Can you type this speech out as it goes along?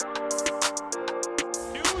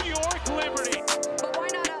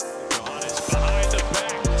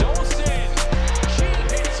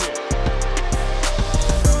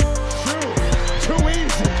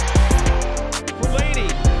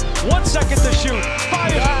shoot.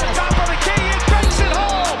 Fires from the top of the key and banks it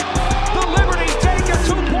home. The Liberty take a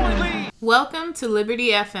 2-point lead. Welcome to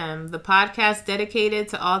Liberty FM, the podcast dedicated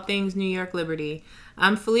to all things New York Liberty.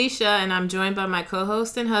 I'm Felicia, and I'm joined by my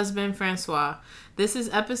co-host and husband, Francois. This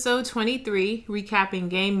is episode 23, recapping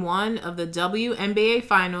Game 1 of the WNBA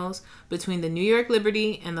Finals between the New York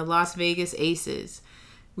Liberty and the Las Vegas Aces.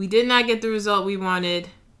 We did not get the result we wanted,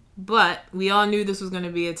 but we all knew this was going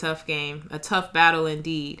to be a tough game, a tough battle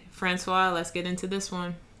indeed. Francois, let's get into this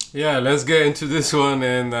one. Yeah, let's get into this one,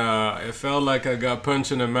 and it felt like I got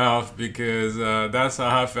punched in the mouth because that's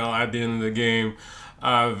how I felt at the end of the game.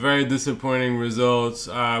 Very disappointing results.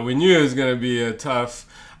 We knew it was going to be a tough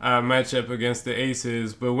matchup against the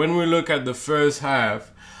Aces, but when we look at the first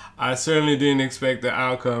half, I certainly didn't expect the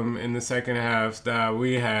outcome in the second half that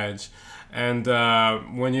we had. And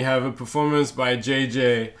when you have a performance by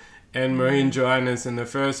JJ and Marine Johannes in the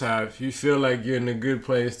first half, you feel like you're in a good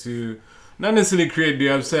place to not necessarily create the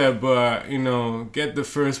upset, but, get the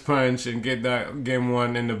first punch and get that game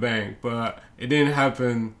one in the bank. But it didn't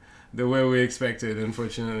happen the way we expected,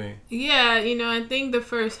 unfortunately. Yeah, I think the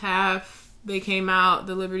first half, the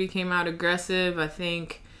Liberty came out aggressive. I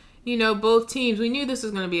think, both teams, we knew this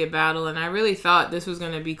was going to be a battle, and I really thought this was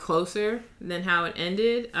going to be closer than how it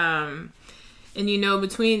ended. And,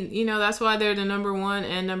 that's why they're the number 1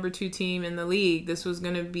 and number 2 team in the league. This was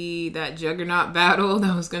going to be that juggernaut battle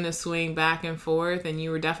that was going to swing back and forth. And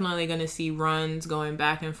you were definitely going to see runs going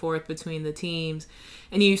back and forth between the teams.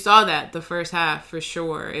 And you saw that the first half for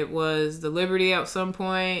sure. It was the Liberty at some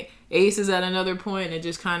point, Aces at another point, and it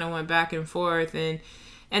just kind of went back and forth. And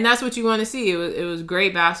that's what you want to see. It was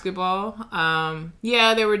great basketball.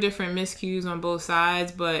 There were different miscues on both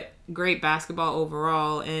sides, but great basketball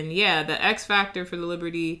overall. And yeah, the X factor for the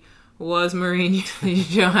Liberty was Marine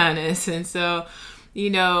Johannes. And so,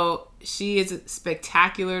 she is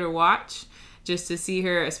spectacular to watch. Just to see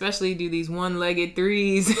her, especially do these one-legged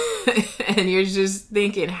threes, and you're just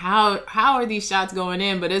thinking, how are these shots going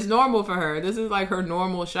in? But it's normal for her. This is like her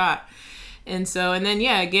normal shot. And then,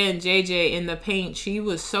 again, JJ in the paint, she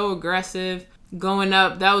was so aggressive going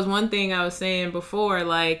up. That was one thing I was saying before.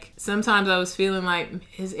 Like, sometimes I was feeling like,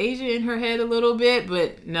 is Asia in her head a little bit?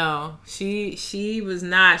 But no, she was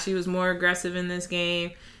not. She was more aggressive in this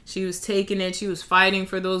game. She was taking it. She was fighting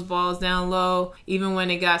for those balls down low, even when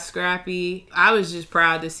it got scrappy. I was just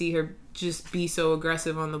proud to see her just be so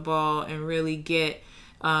aggressive on the ball and really get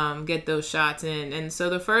those shots in. And so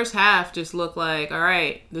the first half just looked like, all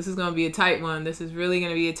right, this is going to be a tight one. This is really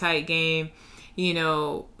going to be a tight game.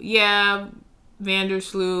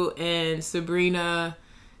 Vandersloot and Sabrina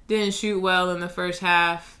didn't shoot well in the first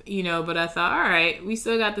half, but I thought, all right, we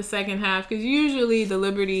still got the second half, because usually the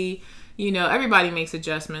Liberty, everybody makes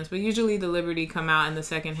adjustments, but usually the Liberty come out in the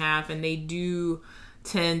second half and they do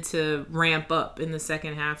tend to ramp up in the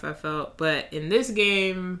second half, I felt. But in this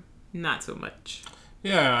game, not so much.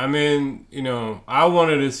 Yeah, I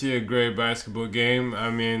wanted to see a great basketball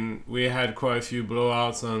game. We had quite a few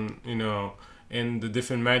blowouts on, in the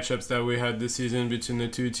different matchups that we had this season between the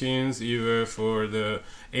two teams, either for the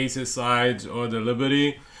Aces side or the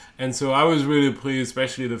Liberty. And so I was really pleased,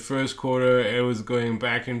 especially the first quarter. It was going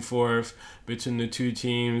back and forth between the two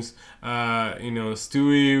teams.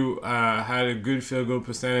 Stewie had a good field goal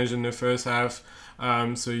percentage in the first half.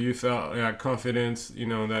 So you felt confident,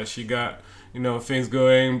 that she got, things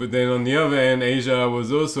going. But then on the other end, Asia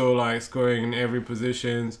was also scoring in every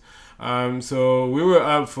position. So we were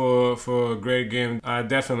up for a great game,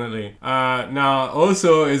 definitely. Now,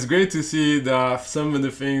 also, it's great to see that some of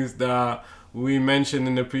the things that we mentioned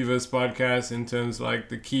in the previous podcast in terms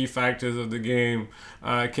the key factors of the game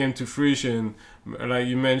came to fruition. Like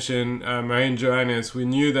you mentioned, Marine Johannes, we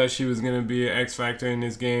knew that she was going to be an X factor in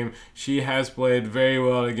this game. She has played very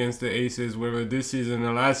well against the Aces, whether this season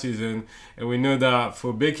or last season. And we know that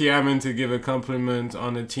for Becky Hammon to give a compliment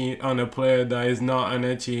on a player that is not on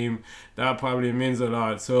her team, that probably means a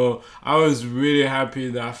lot. So I was really happy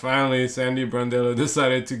that finally Sandy Brandello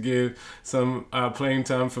decided to give some playing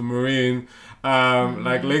time for Marine.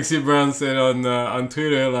 Like Lexi Brown said on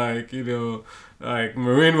Twitter,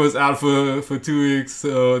 Marine was out for 2 weeks,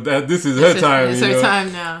 so that this is her time. It's her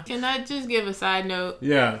time now. Can I just give a side note?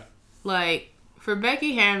 Yeah. For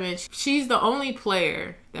Becky Hammon, she's the only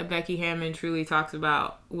player that Becky Hammon truly talks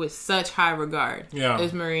about with such high regard. Yeah.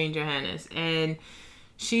 Is Marine Johannes. And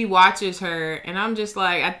she watches her, and I'm just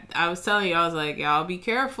like, I was telling you, I was like, y'all be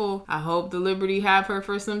careful. I hope the Liberty have her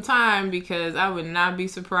for some time, because I would not be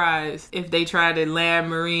surprised if they try to land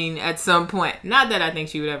Marine at some point. Not that I think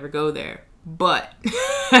she would ever go there, But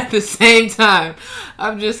at the same time,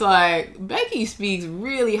 I'm just like, Becky speaks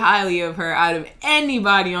really highly of her out of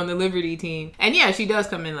anybody on the Liberty team. And yeah, she does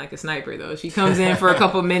come in like a sniper, though. She comes in for a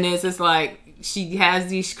couple minutes. It's like she has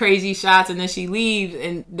these crazy shots and then she leaves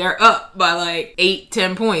and they're up by like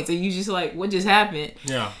 8-10 points. And you just like, what just happened?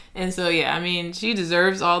 Yeah. And so, yeah, I mean, she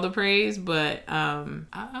deserves all the praise, but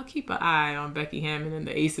I'll keep an eye on Becky Hammon and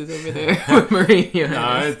the Aces over there with Mourinho.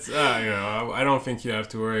 No, it's, I don't think you have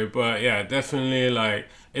to worry. But, yeah, definitely, like,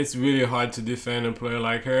 it's really hard to defend a player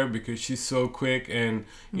like her because she's so quick and,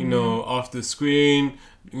 you know, off the screen,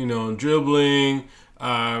 you know, dribbling.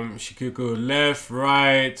 She could go left,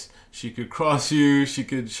 right. She could cross you. She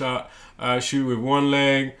could shoot with one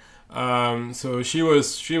leg. So she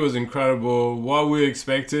was incredible. What we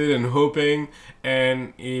expected and hoping,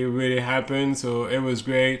 and it really happened. So it was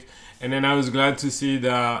great. And then I was glad to see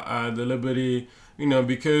that the Liberty, you know,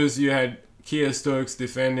 because you had Kia Stokes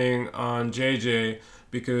defending on JJ,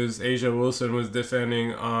 because Asia Wilson was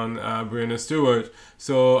defending on Brianna Stewart.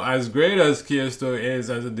 So as great as Kia Stokes is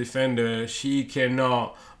as a defender, she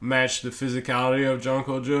cannot match the physicality of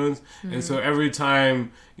Jonko Jones. And so every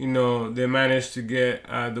time, you know, they managed to get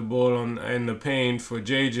the ball in the paint for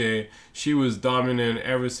JJ, she was dominant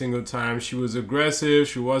every single time. She was aggressive.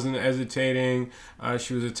 She wasn't hesitating.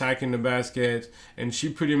 She was attacking the basket. And she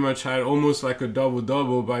pretty much had almost like a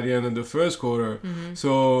double-double by the end of the first quarter.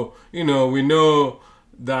 So, you know, we know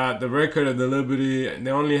that the record of the Liberty,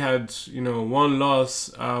 they only had, you know, one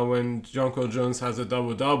loss when Jonko Jones has a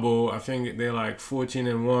double-double. I think they're like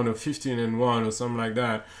 14-1 or 15-1 or something like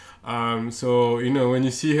that. So, you know, when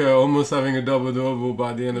you see her almost having a double-double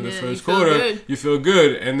by the end of the first quarter, you feel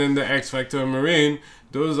good. And then the X Factor Marine,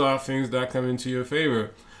 those are things that come into your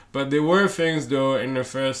favor. But there were things, though, in the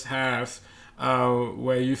first half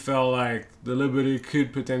where you felt like the Liberty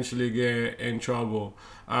could potentially get in trouble.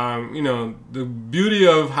 You know, the beauty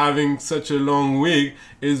of having such a long week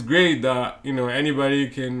is great that, you know, anybody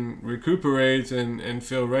can recuperate and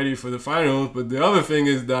feel ready for the finals. But the other thing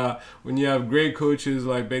is that when you have great coaches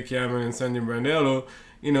like Becky Hammon and Sandy Brandello,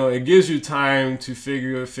 you know, it gives you time to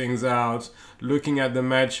figure things out, looking at the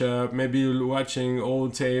matchup, maybe watching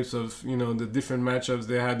old tapes of, you know, the different matchups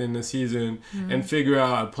they had in the season and figure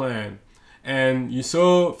out a plan. And you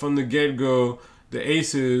saw from the get-go, the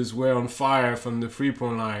Aces were on fire from the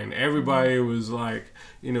three-point line. Everybody was like,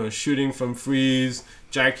 you know, shooting from threes.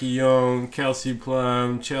 Jackie Young, Kelsey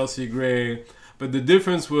Plum, Chelsea Gray. But the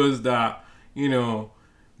difference was that, you know,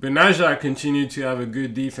 Benaja continued to have a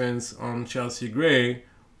good defense on Chelsea Gray,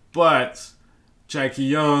 but Jackie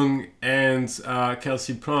Young and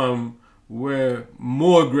Kelsey Plum were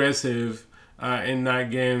more aggressive in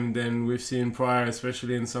that game than we've seen prior,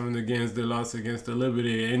 especially in some of the games they lost against the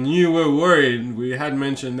Liberty. And you were worried. We had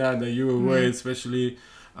mentioned that you were worried, especially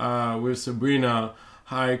with Sabrina,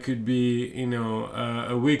 how it could be, you know,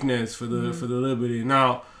 a weakness for the Liberty.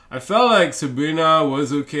 Now, I felt like Sabrina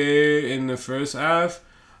was okay in the first half,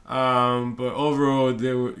 but overall,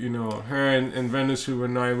 they were, you know, her and Venus were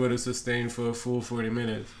not able to sustain for a full 40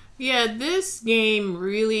 minutes. Yeah, this game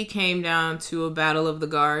really came down to a battle of the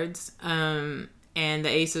guards, and the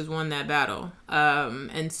Aces won that battle.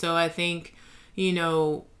 And so I think, you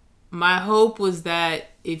know, my hope was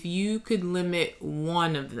that if you could limit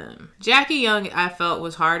one of them, Jackie Young, I felt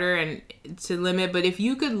was harder and to limit, but if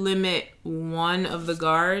you could limit one of the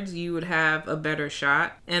guards, you would have a better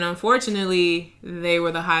shot. And unfortunately, they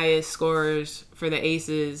were the highest scorers for the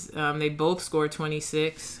Aces. They both scored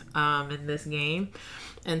 26 in this game.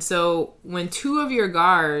 And so when two of your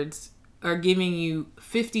guards are giving you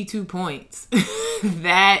 52 points,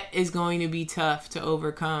 that is going to be tough to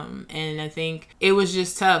overcome. And I think it was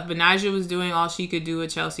just tough. Benaja was doing all she could do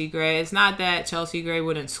with Chelsea Gray. It's not that Chelsea Gray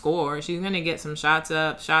wouldn't score. She's going to get some shots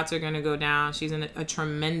up. Shots are going to go down. She's a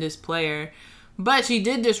tremendous player. But she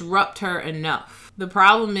did disrupt her enough. The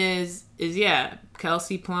problem is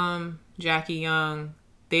Kelsey Plum, Jackie Young,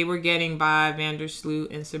 they were getting by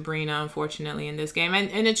Vandersloot and Sabrina, unfortunately, in this game.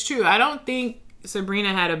 And it's true. I don't think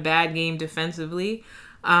Sabrina had a bad game defensively.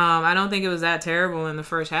 I don't think it was that terrible in the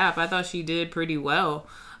first half. I thought she did pretty well.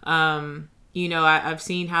 You know, I've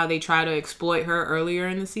seen how they try to exploit her earlier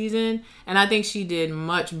in the season, and I think she did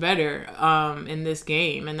much better in this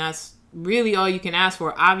game. And that's really all you can ask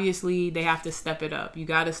for. Obviously, they have to step it up. You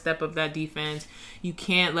got to step up that defense. You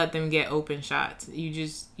can't let them get open shots. You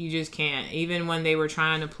just can't. Even when they were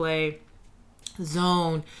trying to play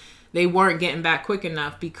zone, they weren't getting back quick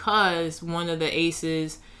enough because one of the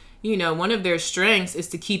Aces, you know, one of their strengths is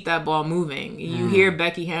to keep that ball moving. You hear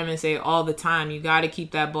Becky Hammon say all the time, you got to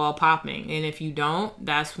keep that ball popping. And if you don't,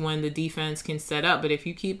 that's when the defense can set up. But if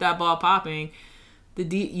you keep that ball popping,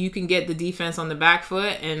 you can get the defense on the back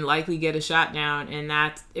foot and likely get a shot down,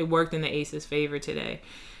 and it worked in the Aces' favor today.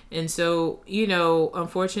 And so,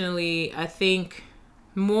 unfortunately, I think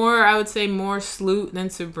I would say more Sloot than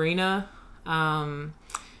Sabrina.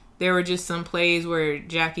 There were just some plays where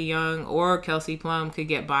Jackie Young or Kelsey Plum could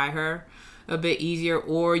get by her a bit easier,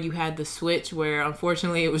 or you had the switch where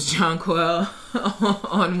unfortunately it was Jonquel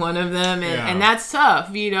on one of them, and that's tough.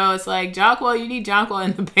 It's like Jonquel, you need Jonquel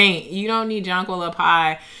in the paint. You don't need Jonquel up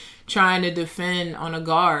high trying to defend on a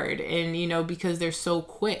guard, and because they're so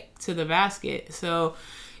quick to the basket. So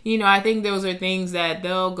I think those are things that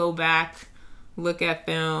they'll go back, look at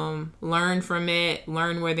film, learn from it,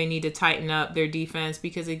 learn where they need to tighten up their defense,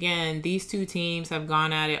 because again, these two teams have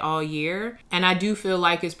gone at it all year, and I do feel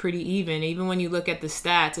like it's pretty even when you look at the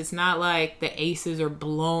stats. It's not like the Aces are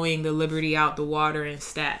blowing the Liberty out the water in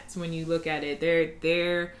stats. When you look at it,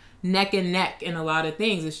 they're neck and neck in a lot of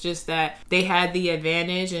things. It's just that they had the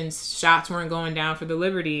advantage and shots weren't going down for the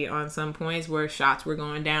Liberty on some points, where shots were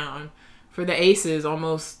going down for the Aces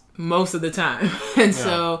almost most of the time. And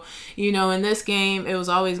so, in this game, it was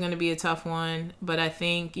always going to be a tough one. But I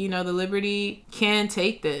think, the Liberty can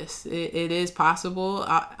take this. It is possible.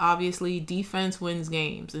 Obviously, defense wins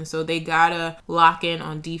games. And so they got to lock in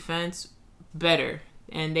on defense better.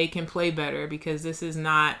 And they can play better, because this is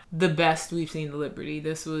not the best we've seen the Liberty.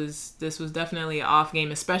 This was definitely an off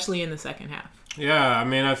game, especially in the second half. Yeah, I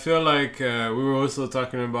mean, I feel like we were also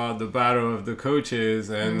talking about the battle of the coaches,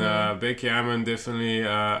 and Becky Hammon definitely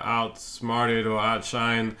outsmarted or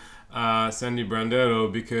outshined Sandy Brandello,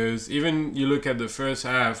 because even you look at the first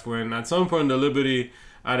half, when at some point the Liberty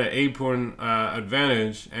had an 8-point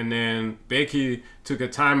advantage, and then Becky took a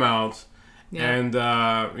timeout, and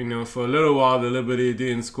for a little while the Liberty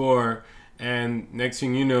didn't score, and next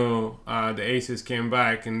thing you know, the Aces came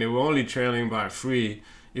back, and they were only trailing by 3.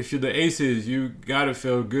 If you're the Aces, you gotta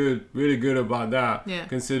feel good, really good about that. Yeah.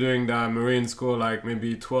 Considering that Marine scored like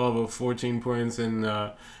maybe 12 or 14 points in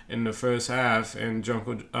the first half, and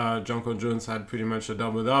Jonquel Jones had pretty much a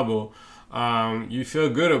double-double. You feel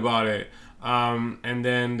good about it. And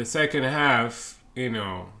then the second half,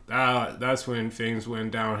 that's when things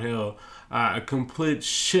went downhill. A complete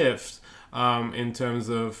shift in terms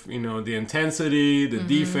of the intensity, the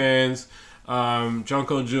defense.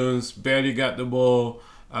 Jonquel Jones barely got the ball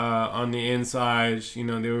on the inside. They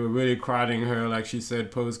were really crowding her, like she said,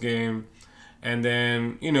 post-game. And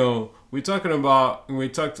then, we talked a lot about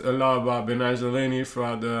Benaj Delaney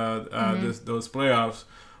throughout those playoffs.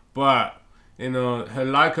 But, her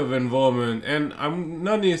lack of involvement, and I'm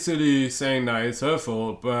not necessarily saying that it's her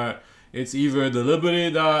fault, but it's either the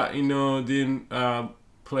Liberty that, didn't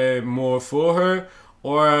play more for her,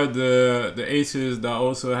 or the Aces that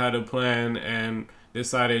also had a plan and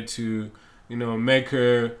decided to make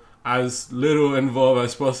her as little involved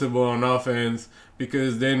as possible on offense,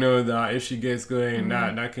 because they know that if she gets going,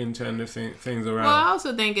 that can turn the things around. Well, I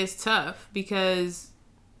also think it's tough because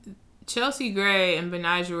Chelsea Gray and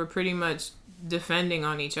Benija were pretty much defending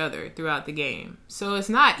on each other throughout the game. So it's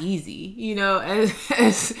not easy.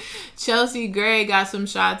 As Chelsea Gray got some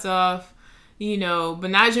shots off,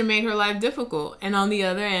 Benija made her life difficult. And on the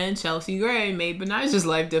other end, Chelsea Gray made Benija's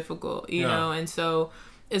life difficult, know, and so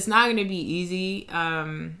it's not going to be easy.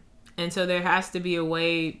 And so there has to be a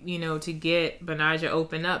way, to get Benija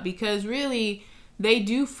open up, because really they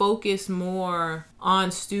do focus more on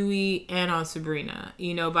Stewie and on Sabrina.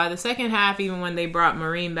 By the second half, even when they brought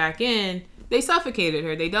Marine back in, they suffocated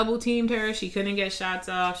her. They double teamed her. She couldn't get shots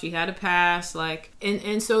off. She had a pass.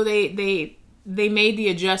 And so they made the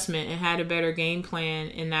adjustment and had a better game plan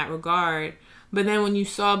in that regard. But then when you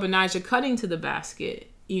saw Benija cutting to the basket,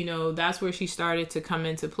 that's where she started to come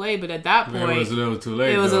into play. But at that point, it was a little too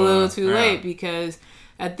late. It was a little too late, because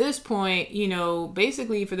at this point,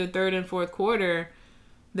 basically for the third and fourth quarter,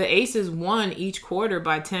 the Aces won each quarter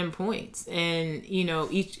by 10 points. And,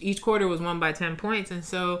 each quarter was won by 10 points. And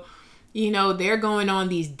so, they're going on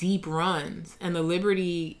these deep runs, and the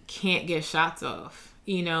Liberty can't get shots off,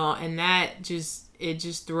 and that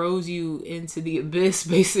just throws you into the abyss.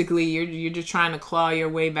 Basically, you're just trying to claw your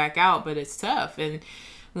way back out, but it's tough. And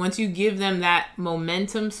once you give them that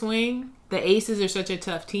momentum swing, the Aces are such a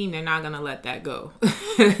tough team, they're not going to let that go.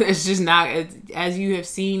 It's just not, as you have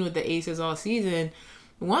seen with the Aces all season,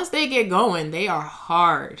 once they get going, they are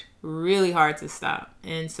hard, really hard to stop.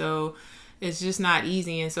 And so it's just not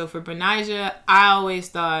easy. And so for Benija, I always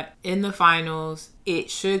thought in the finals, it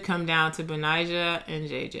should come down to Benija and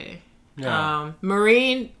JJ. Yeah.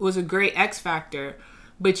 Marine was a great X factor,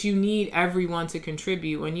 but you need everyone to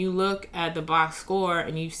contribute. When you look at the box score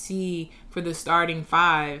and you see for the starting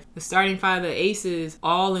five, the Aces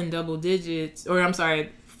all in double digits, or I'm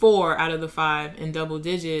sorry, 4 out of the 5 in double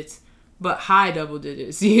digits, but high double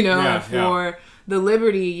digits, you know. Yeah, and for the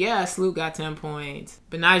Liberty, Sloot got 10 points,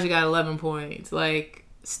 but Nyjah got 11 points. Like,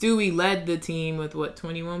 Stewie led the team with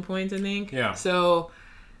 21 points, I think. Yeah. So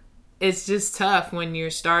it's just tough when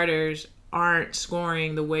your starters aren't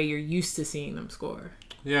scoring the way you're used to seeing them score.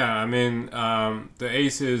 Yeah, I mean, the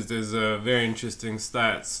Aces, there's a very interesting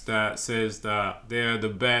stats that says that they are the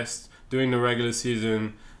best during the regular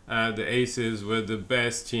season. The Aces were the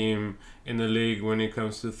best team in the league when it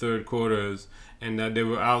comes to third quarters, and that they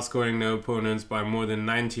were outscoring their opponents by more than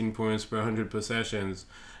 19 points per 100 possessions.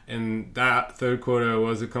 And that third quarter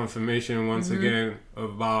was a confirmation once again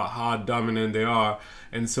about how dominant they are.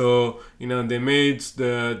 And so, you know, they made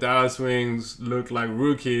the Dallas Wings look like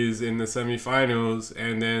rookies in the semifinals,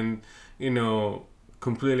 and then, you know,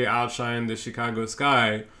 completely outshined the Chicago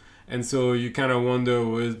Sky. And so you kind of wonder,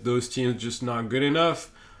 was those teams just not good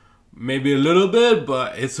enough? Maybe a little bit,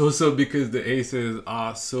 but it's also because the Aces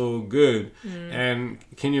are so good. And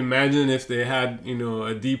can you imagine if they had, you know,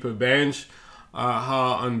 a deeper bench,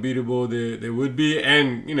 how unbeatable they would be?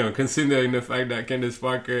 And, you know, considering the fact that Candace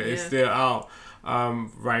Parker is still out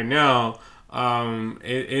right now,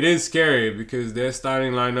 it is scary because their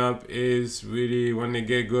starting lineup is really, when they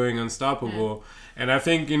get going, unstoppable. And I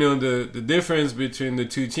think, you know, the difference between the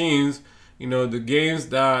two teams, you know, the games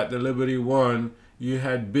that the Liberty won, you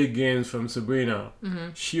had big games from Sabrina.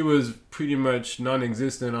 She was pretty much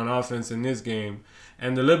non-existent on offense in this game.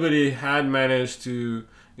 And the Liberty had managed to,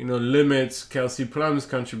 you know, limit Kelsey Plum's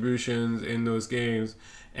contributions in those games.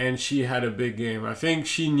 And she had a big game. I think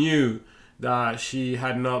she knew that she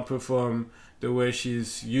had not performed the way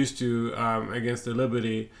she's used to against the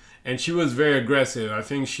Liberty. And she was very aggressive. I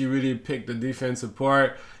think she really picked the defense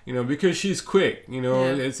apart, you know, because she's quick. You know,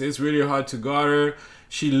 it's really hard to guard her.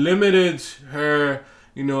 She limited her,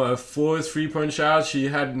 you know, a 4 3-point shot. She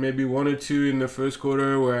had maybe 1 or 2 in the first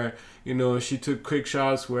quarter where, you know, she took quick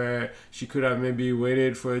shots where she could have maybe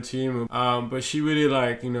waited for a team. But she really,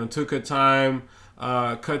 like, you know, took her time,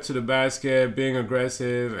 cut to the basket, being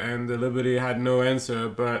aggressive, and the Liberty had no answer.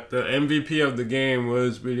 But the MVP of the game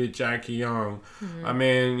was really Jackie Young. I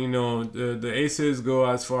mean, you know, the Aces go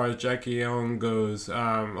as far as Jackie Young goes.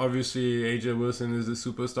 Obviously, AJ Wilson is the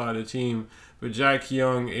superstar of the team, but Jackie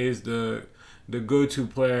Young is the go-to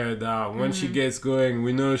player that when she gets going,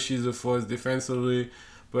 we know she's a force defensively,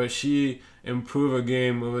 but she improved her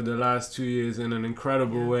game over the last 2 years in an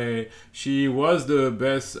incredible way. She was the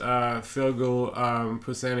best field goal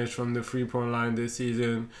percentage from the free-point line this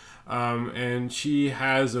season, and she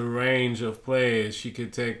has a range of plays. She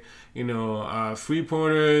could take, you know,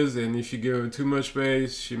 three-pointers, and if you give her too much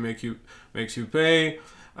space, she makes you pay.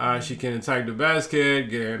 She can attack the basket,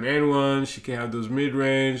 get an and-one. She can have those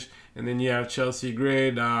mid-range. And then you have Chelsea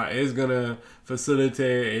Gray that is going to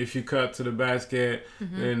facilitate. If you cut to the basket,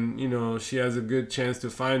 then, you know, she has a good chance to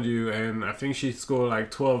find you. And I think she scored like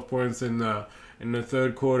 12 points in the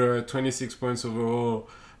third quarter, 26 points overall.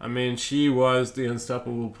 I mean, she was the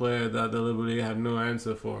unstoppable player that the Liberty had no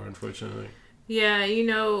answer for, unfortunately. Yeah, you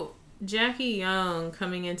know, Jackie Young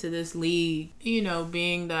coming into this league, you know,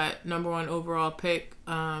 being that number 1 overall pick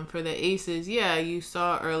for the Aces, you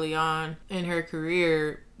saw early on in her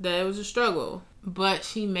career that it was a struggle. But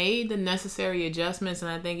she made the necessary adjustments, and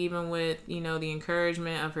I think even with, you know, the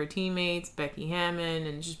encouragement of her teammates, Becky Hammond,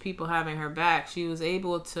 and just people having her back, she was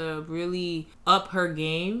able to really up her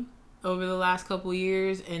game over the last couple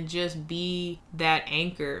years and just be that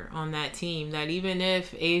anchor on that team. That even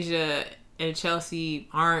if Asia and Chelsea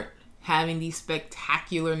aren't having these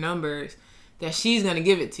spectacular numbers, that she's going to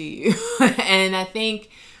give it to you. And I think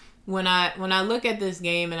when I look at this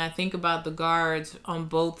game and I think about the guards on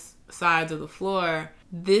both sides of the floor,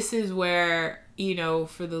 this is where, you know,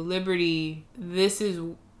 for the Liberty, this is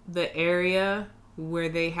the area where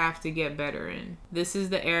they have to get better in. This is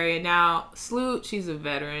the area. Now, Sloot, she's a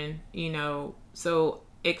veteran, you know, so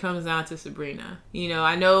it comes down to Sabrina. You know,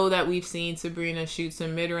 I know that we've seen Sabrina shoot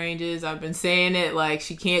some mid-ranges. I've been saying it, like,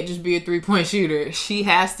 she can't just be a three-point shooter. She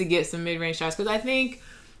has to get some mid-range shots. Because I think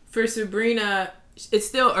for Sabrina, it's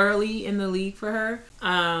still early in the league for her.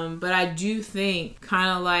 But I do think,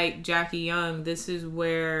 kind of like Jackie Young, this is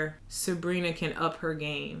where Sabrina can up her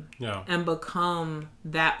game. And become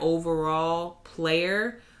that overall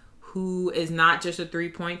player who is not just a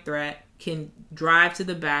three-point threat, can drive to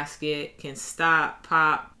the basket, can stop,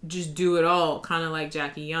 pop, just do it all, kind of like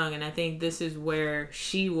Jackie Young. And I think this is where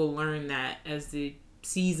she will learn that as the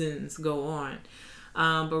seasons go on.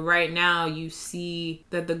 But right now, you see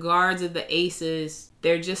that the guards of the Aces,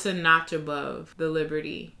 they're just a notch above the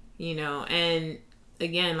Liberty, And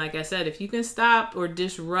again, like I said, if you can stop or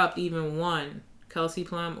disrupt even one, Kelsey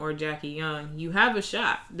Plum or Jackie Young, you have a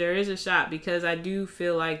shot. There is a shot, because I do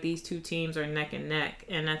feel like these two teams are neck and neck.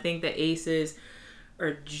 And I think the Aces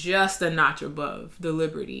are just a notch above the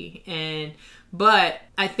Liberty. But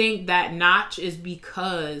I think that notch is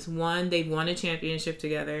because, one, they've won a championship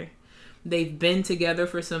together. They've been together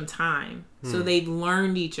for some time. So they've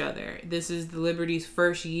learned each other. This is the Liberty's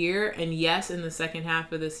first year. And yes, in the second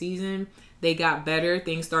half of the season, they got better.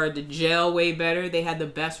 Things started to gel way better. They had the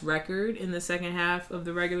best record in the second half of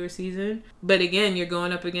the regular season. But again, you're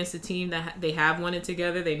going up against a team that they have won it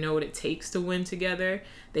together. They know what it takes to win together.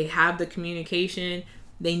 They have the communication.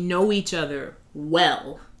 They know each other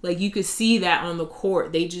well. Like, you could see that on the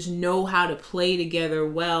court. They just know how to play together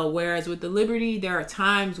well. Whereas with the Liberty, there are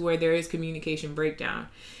times where there is communication breakdown.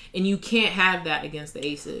 And you can't have that against the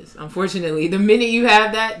Aces. Unfortunately, the minute you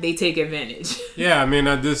have that, they take advantage. Yeah, I mean,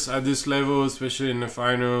 at this level, especially in the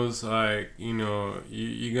finals, like,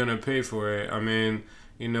 you're going to pay for it. I mean,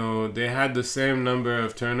 they had the same number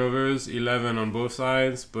of turnovers, 11 on both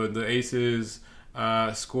sides, but the Aces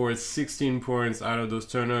scored 16 points out of those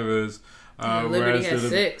turnovers. Liberty had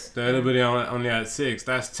 6. The Liberty only had 6.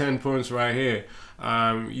 That's 10 points right here.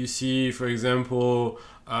 You see, for example,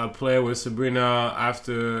 a play with Sabrina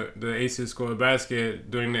after the Aces score a basket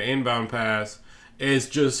during the inbound pass. It's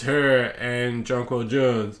just her and Jonquel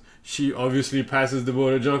Jones. She obviously passes the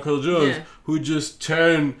ball to Jonquel Jones, who just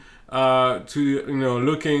turned to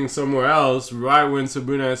looking somewhere else right when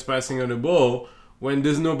Sabrina is passing her the ball. When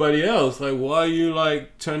there's nobody else, like, why are you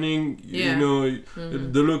turning, the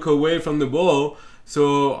look away from the ball?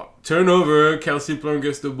 So turnover, Kelsey Plum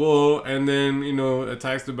gets the ball and then,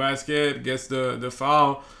 attacks the basket, gets the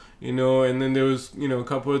foul, and then there was, a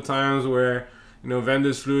couple of times where,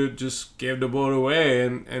 Vandersloot just gave the ball away.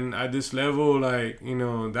 And at this level,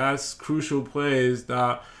 that's crucial plays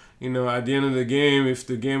that, at the end of the game, if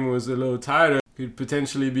the game was a little tighter, could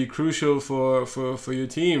potentially be crucial for your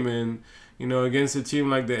team. And, against a team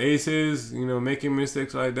like the Aces, making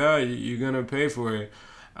mistakes like that, you're going to pay for it.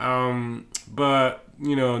 But,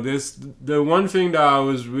 the one thing that I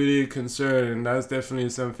was really concerned, and that's definitely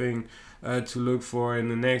something to look for in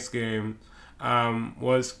the next game,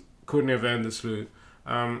 was Courtney Vandersloot.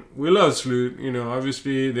 We love Sloot.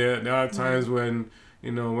 Obviously there are times when,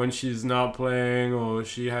 when she's not playing, or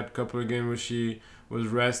she had a couple of games where she was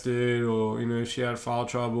rested, or, she had foul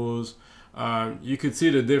troubles. You could see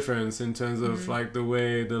the difference in terms of the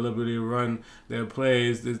way the Liberty run their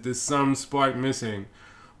plays. There's some spark missing,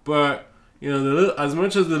 but as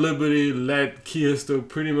much as the Liberty let Kia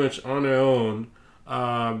Stokes pretty much on her own,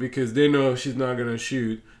 because they know she's not gonna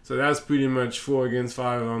shoot, so that's pretty much 4 against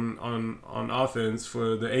 5 on offense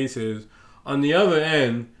for the Aces. On the other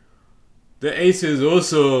end, the Aces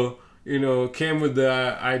also came with the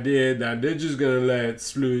idea that they're just gonna let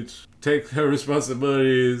Sloot take her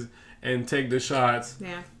responsibilities and take the shots.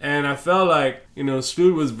 Yeah. And I felt like,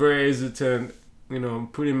 Sloot was very hesitant,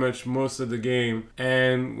 pretty much most of the game.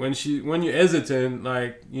 And when you're hesitant,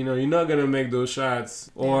 you're not going to make those shots.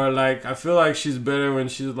 Or, I feel like she's better when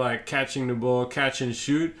she's, catching the ball, catch and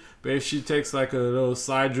shoot. But if she takes, a little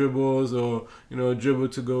side dribbles or, a dribble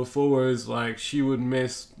to go forwards, she would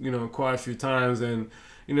miss, quite a few times. And,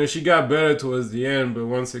 she got better towards the end. But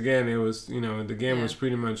once again, it was, the game was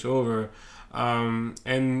pretty much over.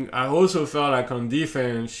 And I also felt like on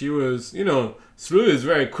defense, she was, Sloot is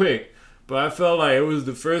very quick, but I felt like it was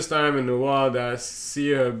the first time in a while that I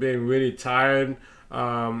see her being really tired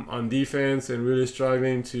on defense and really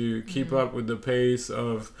struggling to keep up with the pace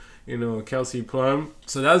of, Kelsey Plum.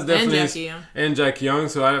 So that's definitely... And Jackie Young.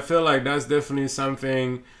 So I feel like that's definitely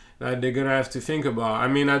something that they're going to have to think about. I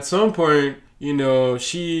mean, at some point,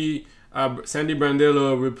 Sandy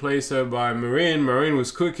Brandello replaced her by Marine. Marine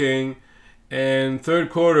was cooking. And third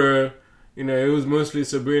quarter, it was mostly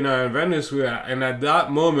Sabrina and Vandersloot. And at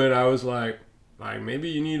that moment, I was like maybe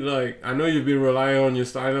you need I know you've been relying on your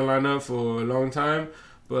starting lineup for a long time,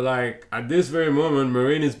 but at this very moment,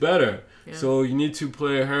 Marine is better. Yeah. So you need to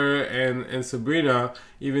play her and Sabrina,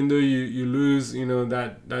 even though you lose,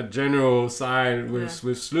 that general side with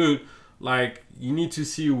Sloot. You need to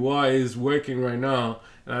see what is working right now.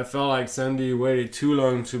 And I felt like Sandy waited too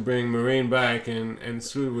long to bring Marine back, and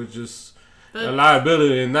Sloot was just a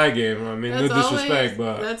liability in that game. I mean, no disrespect,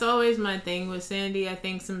 but that's always my thing with Sandy. I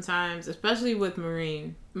think sometimes, especially with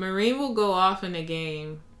Marine will go off in a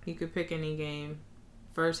game. You could pick any game,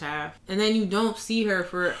 first half, and then you don't see her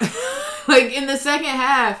for in the second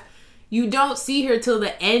half. you don't see her till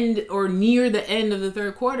the end or near the end of the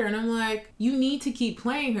third quarter. And I'm like, you need to keep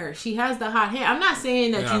playing her. She has the hot hand. I'm not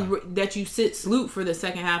saying that you sit Sloot for the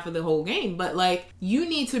second half of the whole game, but like you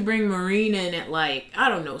need to bring Marine in at like, I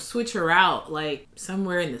don't know, switch her out like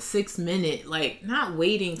somewhere in the 6th minute, like not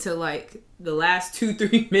waiting till like the last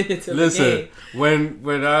 2-3 minutes of the game. Listen,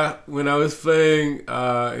 when I was playing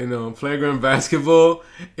playground basketball,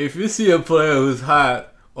 if you see a player who's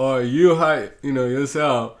hot or you hot,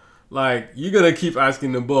 yourself, like, you're going to keep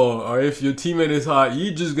asking the ball. Or if your teammate is hot,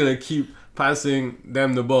 you're just going to keep passing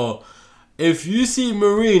them the ball. If you see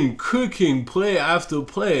Marine cooking play after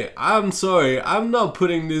play, I'm sorry, I'm not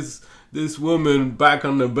putting this woman back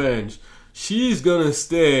on the bench. She's going to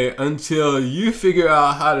stay until you figure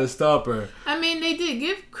out how to stop her. I mean, they did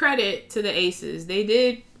give credit to the Aces. They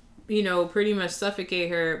did, pretty much suffocate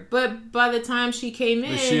her. But by the time she came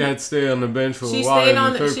in... But she had stayed on the bench for a while in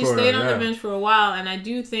the third quarter. She stayed on the bench for a while. And I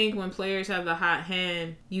do think when players have the hot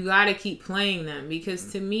hand, you got to keep playing them.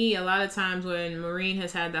 Because to me, a lot of times when Marine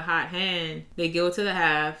has had the hot hand, they go to the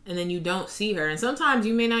half and then you don't see her. And sometimes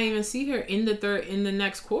you may not even see her in the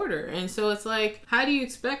next quarter. And so it's like, how do you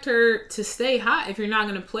expect her to stay hot if you're not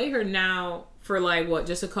going to play her now for like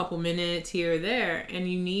just a couple minutes here or there, and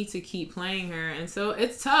you need to keep playing her. And so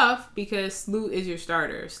it's tough because Sloot is your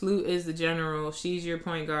starter. Sloot is the general. She's your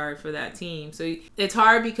point guard for that team. So it's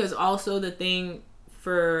hard because also the thing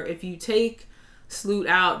for if you take Sloot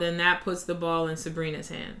out, then that puts the ball in Sabrina's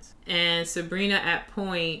hands. And Sabrina at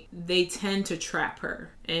point, they tend to trap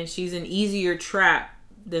her, and she's an easier trap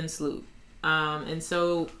than Sloot. And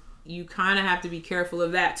so you kind of have to be careful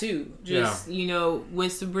of that too.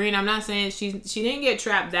 With Sabrina, I'm not saying she didn't get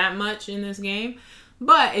trapped that much in this game,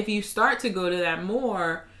 but if you start to go to that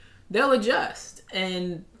more, they'll adjust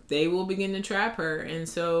and they will begin to trap her. And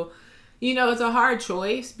so, it's a hard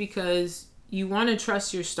choice because you want to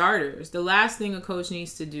trust your starters. The last thing a coach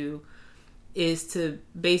needs to do is to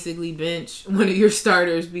basically bench one of your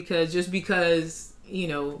starters because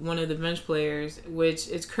one of the bench players, which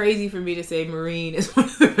it's crazy for me to say Marine is one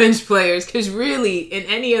of the bench players because really in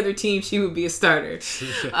any other team she would be a starter.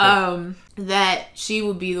 That she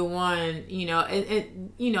would be the one,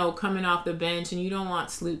 coming off the bench, and you don't want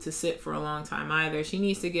Sloot to sit for a long time either. She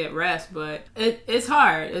needs to get rest, but it's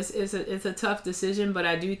hard. It's a tough decision, but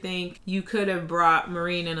I do think you could have brought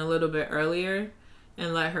Marine in a little bit earlier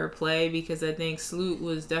and let her play because I think Sloot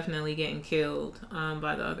was definitely getting killed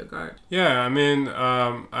by the other guard. Yeah, I mean,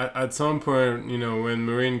 at some point, when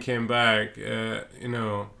Marine came back,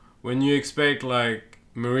 when you expect like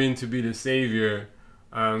Marine to be the savior,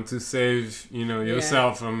 to save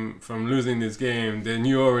yourself from losing this game, then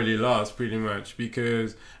you already lost pretty much.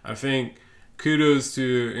 Because I think kudos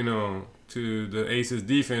to the Aces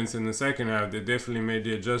defense in the second half. They definitely made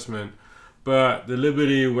the adjustment. But the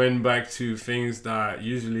Liberty went back to things that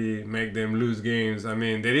usually make them lose games. I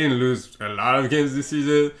mean, they didn't lose a lot of games this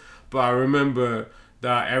season, but I remember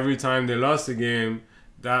that every time they lost a game,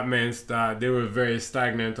 that meant that they were very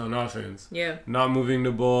stagnant on offense. Yeah. Not moving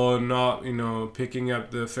the ball, not, picking up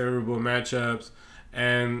the favorable matchups.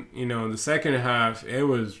 And, the second half, it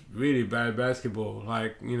was really bad basketball.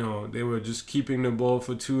 Like, they were just keeping the ball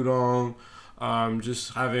for too long,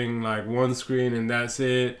 just having like one screen and that's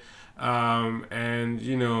it. It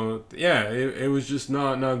was just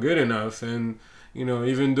not good enough. And,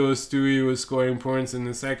 even though Stewie was scoring points in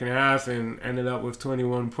the second half and ended up with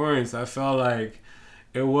 21 points, I felt like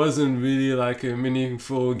it wasn't really like a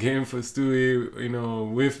meaningful game for Stewie,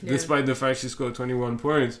 despite the fact she scored 21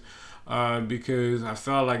 points, because I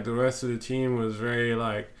felt like the rest of the team was very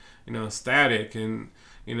static. And,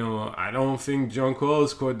 I don't think John Cole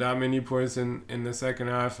scored that many points in the second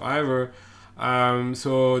half either.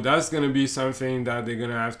 So that's going to be something that they're going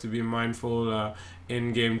to have to be mindful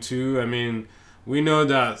in game 2. I mean, we know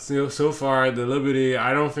that so far the Liberty,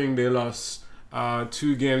 I don't think they lost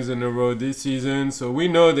 2 games in a row this season. So we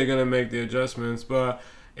know they're going to make the adjustments, but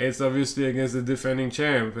it's obviously against the defending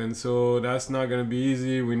champ. And so that's not going to be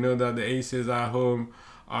easy. We know that the Aces at home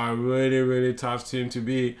are a really, really tough team to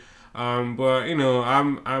beat. I'm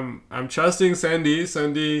trusting Sandy.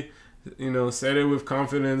 Sandy said it with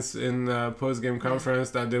confidence in the post-game conference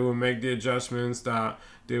that they will make the adjustments, that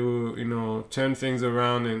they will, turn things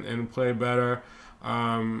around and play better.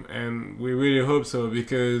 And we really hope so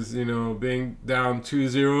because, being down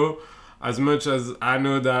 2-0, as much as I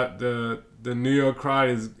know that the New York crowd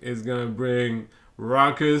is going to bring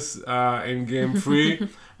ruckus in game 3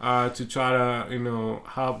 to try to,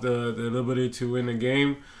 help the Liberty to win the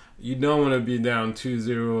game. You don't want to be down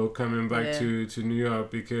 2-0 coming back to New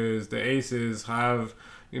York because the Aces have,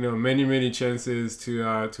 many chances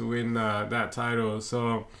to win that title.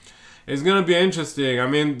 So, it's going to be interesting. I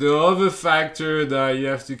mean, the other factor that you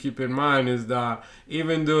have to keep in mind is that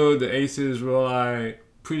even though the Aces rely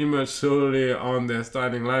pretty much solely on their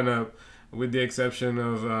starting lineup, with the exception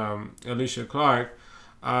of Alicia Clark,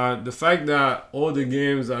 the fact that all the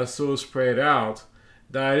games are so spread out,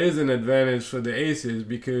 that is an advantage for the Aces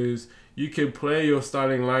because you can play your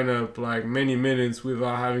starting lineup like many minutes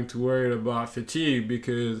without having to worry about fatigue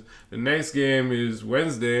because the next game is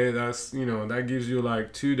Wednesday. That's, that gives you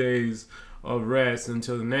like 2 days of rest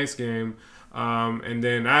until the next game. And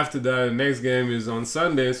then after that, the next game is on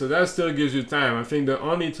Sunday. So that still gives you time. I think the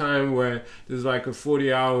only time where there's like a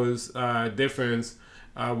 40 hours difference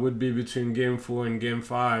would be between game 4 and game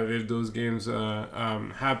 5 if those games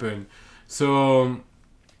happen. So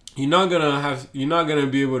you're not gonna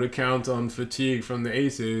be able to count on fatigue from the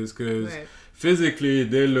Aces because physically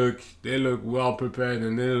they look well prepared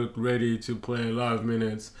and they look ready to play a lot of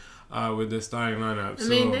minutes with the starting lineup. I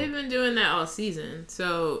mean, they've been doing that all season,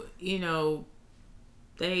 so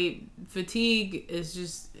fatigue is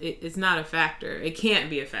just it's not a factor. It can't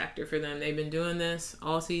be a factor for them. They've been doing this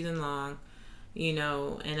all season long,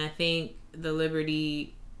 and I think the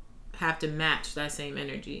Liberty have to match that same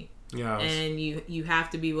energy. Yeah. And you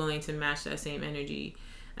have to be willing to match that same energy.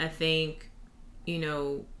 I think,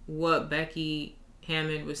 what Becky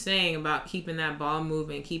Hammond was saying about keeping that ball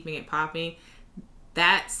moving, keeping it popping,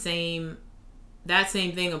 that same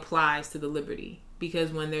thing applies to the Liberty.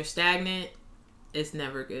 Because when they're stagnant, it's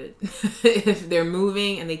never good. If they're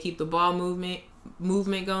moving and they keep the ball movement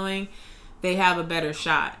going, they have a better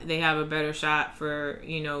shot. They have a better shot for,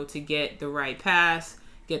 to get the right pass,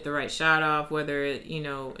 get the right shot off, whether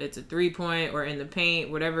it's a 3-point or in the paint,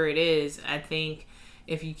 whatever it is. I think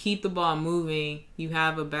if you keep the ball moving, you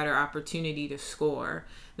have a better opportunity to score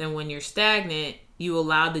than when you're stagnant. You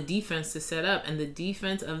allow the defense to set up, and the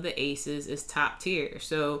defense of the Aces is top tier.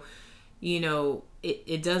 So,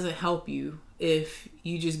 it doesn't help you if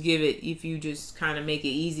you just kind of make it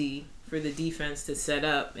easy for the defense to set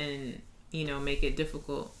up and, make it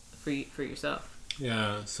difficult for yourself.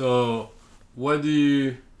 Yeah. So what do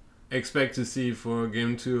you expect to see for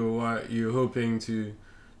game 2, or what you're hoping to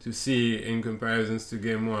see in comparisons to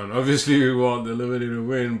game 1? Obviously, we want the Liberty to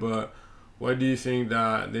win, but what do you think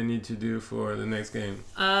that they need to do for the next game?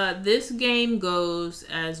 This game goes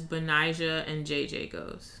as Benijah and JJ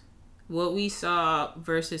goes. What we saw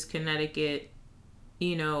versus Connecticut,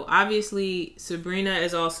 obviously Sabrina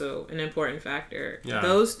is also an important factor. Yeah.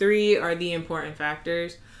 Those 3 are the important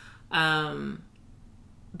factors.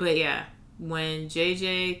 But yeah, when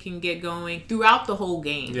JJ can get going throughout the whole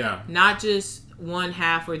game, not just one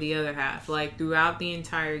half or the other half, like throughout the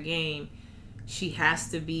entire game, she has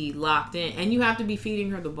to be locked in, and you have to be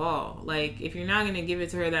feeding her the ball. Like, if you're not going to give it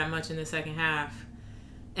to her that much in the second half,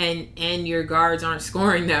 and your guards aren't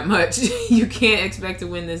scoring that much, you can't expect to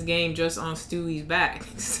win this game just on Stewie's back.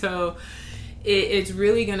 So it's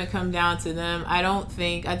really going to come down to them. I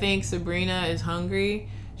think Sabrina is hungry.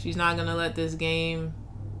 She's not going to let this game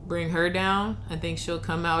bring her down. I think she'll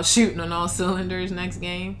come out shooting on all cylinders next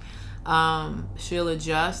game. She'll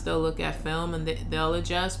adjust. They'll look at film and they'll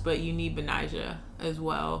adjust, but you need Benijah as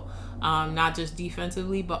well. Not just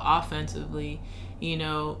defensively, but offensively.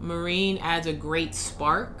 Marine adds a great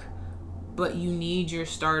spark, but you need your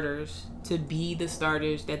starters to be the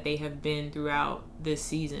starters that they have been throughout this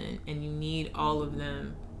season, and you need all of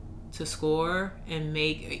them to score and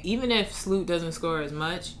make. Even if Sloot doesn't score as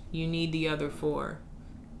much, you need the other 4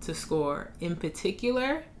 to score. In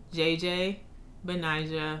particular, JJ,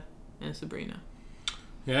 Benijah, and Sabrina.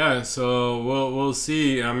 Yeah, so we'll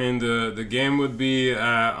see. I mean, the game would be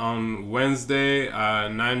on Wednesday,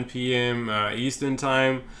 9 p.m. Eastern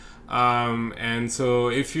time. And so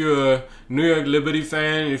if you're a New York Liberty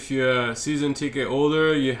fan, if you're a season ticket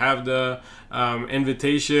holder, you have the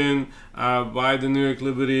invitation by the New York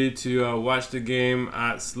Liberty to watch the game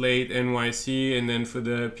at Slate NYC. And then for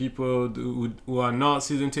the people who are not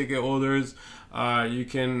season ticket holders, you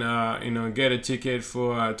can get a ticket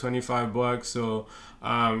for $25. So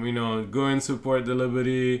go and support the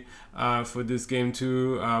Liberty for this game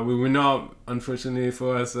too. We will not, unfortunately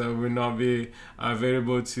for us, will not be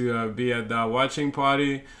available to be at that watching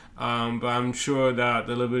party. But I'm sure that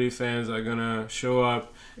the Liberty fans are gonna show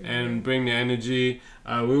up and bring the energy.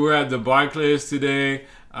 We were at the Barclays today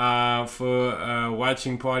for a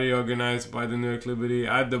watching party organized by the New York Liberty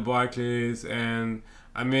at the Barclays, and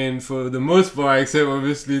I mean, for the most part, except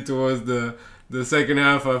obviously towards the second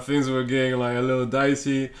half, things were getting like a little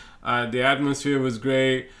dicey. The atmosphere was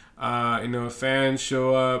great. fans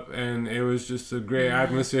show up, and it was just a great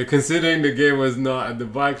atmosphere. Considering the game was not at the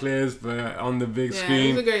Barclays, but on the big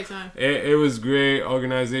screen, it was a great time. It was great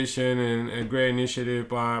organization and a great initiative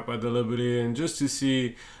by the Liberty, and just to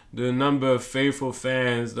see the number of faithful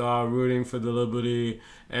fans that are rooting for the Liberty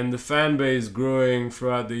and the fan base growing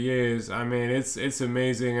throughout the years. I mean, it's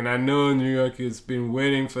amazing, and I know New York has been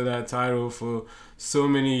waiting for that title for so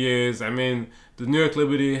many years. I mean, the New York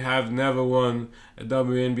Liberty have never won a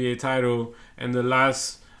WNBA title, and the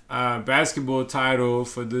last basketball title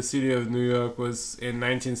for the city of New York was in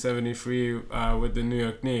 1973 with the New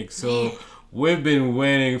York Knicks. So we've been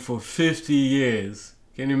waiting for 50 years.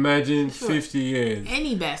 Can you imagine? Sure. 50 years.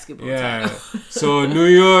 Any basketball title. So New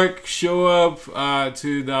York, show up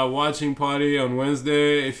to the watching party on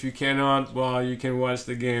Wednesday. If you cannot, well, you can watch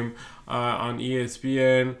the game on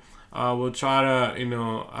ESPN. We'll try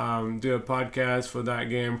to, do a podcast for that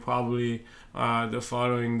game probably the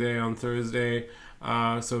following day on Thursday.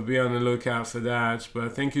 So be on the lookout for that.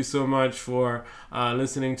 But thank you so much for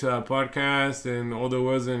listening to our podcast and all the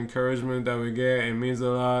words of encouragement that we get. It means a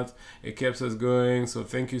lot. It keeps us going. So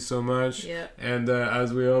thank you so much. Yep. And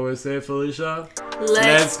as we always say, Felicia,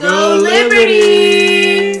 let's go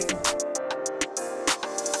Liberty!